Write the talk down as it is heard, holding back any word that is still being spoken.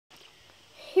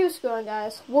Hey, what's going on,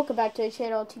 guys? Welcome back to the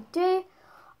channel. Today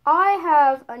I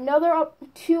have another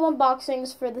two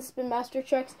unboxings for the Spin Master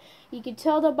trucks. You can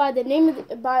tell that by the name of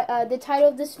the title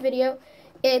of this video.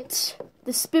 It's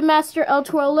the Spin Master El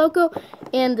Toro Loco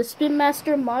and the Spin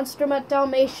Master Monster Mutt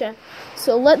Dalmatian.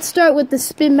 So let's start with the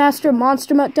Spin Master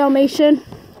Monster Mutt Dalmatian.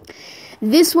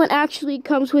 This one actually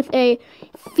comes with a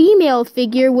female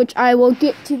figure, which I will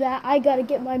get to that. I gotta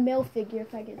get my male figure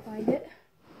if I can find it.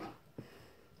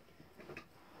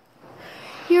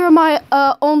 Here are my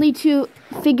only two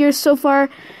figures so far,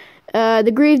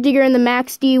 the Gravedigger and the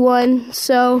Max D one.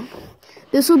 So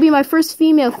this will be my first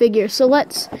female figure. So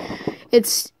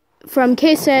it's from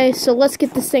Keisei, so let's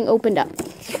get this thing opened up.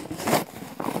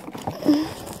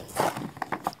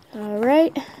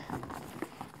 Alright.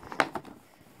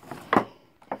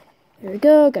 There we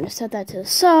go, gonna set that to the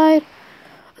side.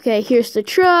 Okay, here's the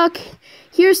truck.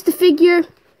 Here's the figure.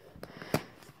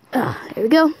 There we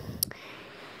go.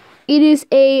 It is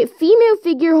a female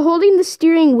figure holding the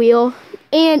steering wheel,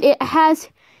 and it has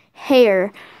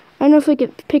hair. I don't know if I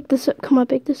can pick this up. Come on,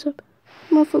 pick this up.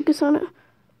 Come on, focus on it.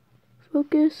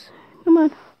 Focus. Come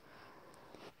on.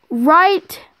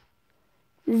 Right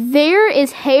there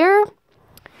is hair,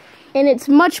 and it's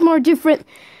much more different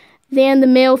than the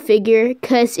male figure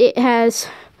because it has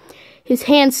his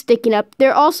hand sticking up.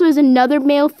 There also is another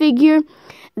male figure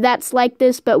that's like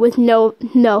this, but with no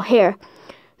hair.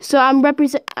 So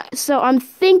I'm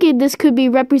thinking this could be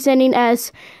representing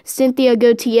as Cynthia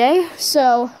Gautier.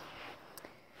 So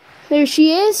there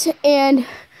she is, and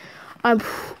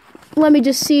let me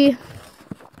just see.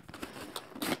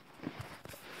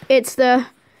 It's the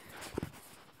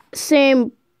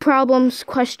same problems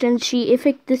question sheet. If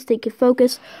this thing could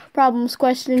focus, problems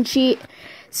question sheet,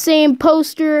 same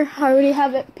poster. I already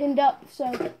have it pinned up,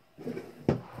 so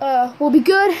we'll be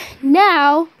good.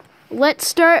 Now let's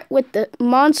start with the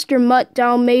Monster Mutt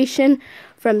Dalmatian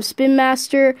from Spin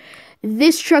Master.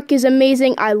 This truck is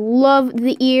amazing. I love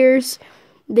the ears.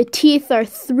 The teeth are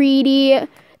 3D.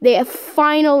 They have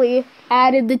finally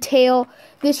added the tail.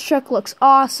 This truck looks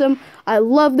awesome. I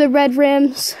love the red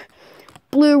rims.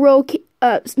 Black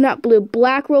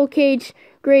roll cage,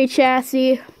 gray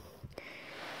chassis.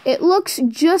 It looks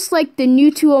just like the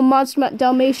new 2.0 Monster Mutt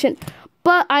Dalmatian,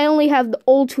 but I only have the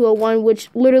old 201, which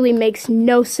literally makes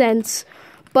no sense.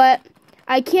 But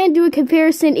I can do a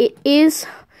comparison. It is,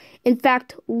 in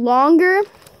fact, longer.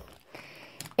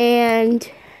 And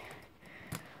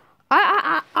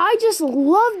I just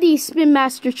love these Spin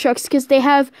Master trucks because they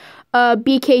have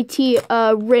BKT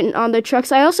written on the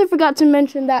trucks. I also forgot to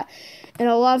mention that in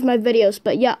a lot of my videos.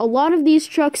 But yeah, a lot of these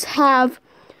trucks have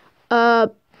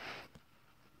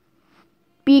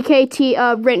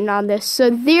BKT written on this.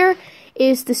 So there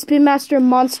is the Spin Master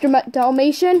Monster Mutt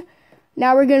Dalmatian.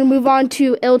 Now we're going to move on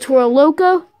to El Toro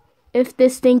Loco. If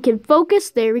this thing can focus,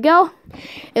 there we go.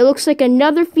 It looks like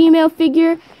another female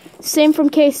figure. Same from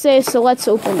Keisei, so let's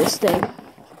open this thing.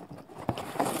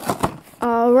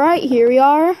 Alright, here we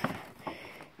are.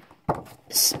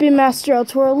 Spin Master El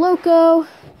Toro Loco.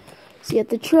 See at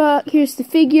the truck. Here's the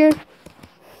figure.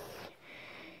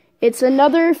 It's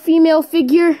another female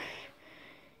figure.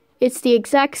 It's the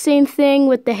exact same thing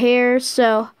with the hair,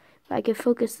 so if I can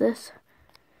focus this.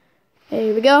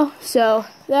 There we go. So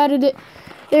there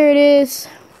it is.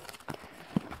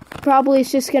 Probably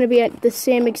it's just going to be at the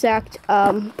same exact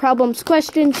problems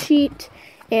question sheet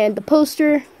and the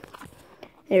poster.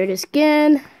 There it is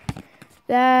again.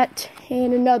 That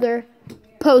and another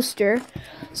poster.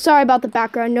 Sorry about the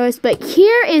background noise, but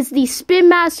here is the Spin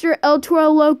Master El Toro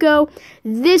Loco.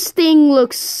 This thing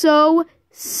looks so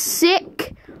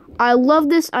sick. I love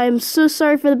this. I am so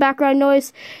sorry for the background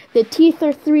noise. The teeth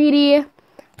are 3D.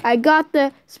 I got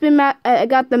the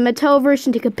Mattel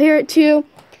version to compare it to.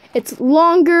 It's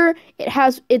longer.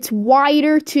 It's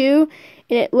wider too,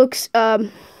 and it looks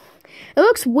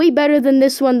way better than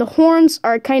this one. The horns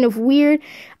are kind of weird.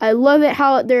 I love it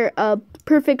how they're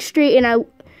perfect straight, and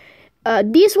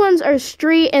these ones are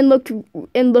straight and look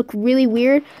really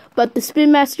weird, but the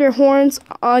Spin Master horns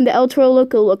on the El Toro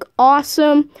Loco look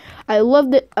awesome. I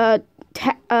love the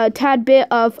tad bit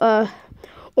of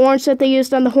orange that they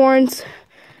used on the horns.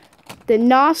 The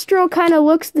nostril kind of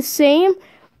looks the same,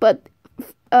 but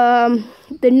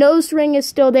the nose ring is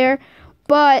still there,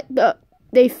 but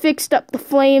they fixed up the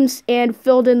flames and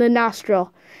filled in the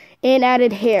nostril and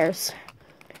added hairs.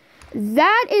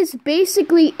 That is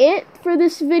basically it for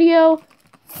this video.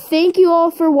 Thank you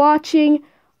all for watching.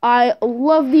 I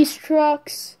love these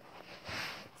trucks.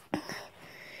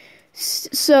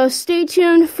 So stay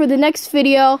tuned for the next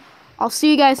video. I'll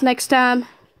see you guys next time.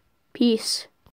 Peace.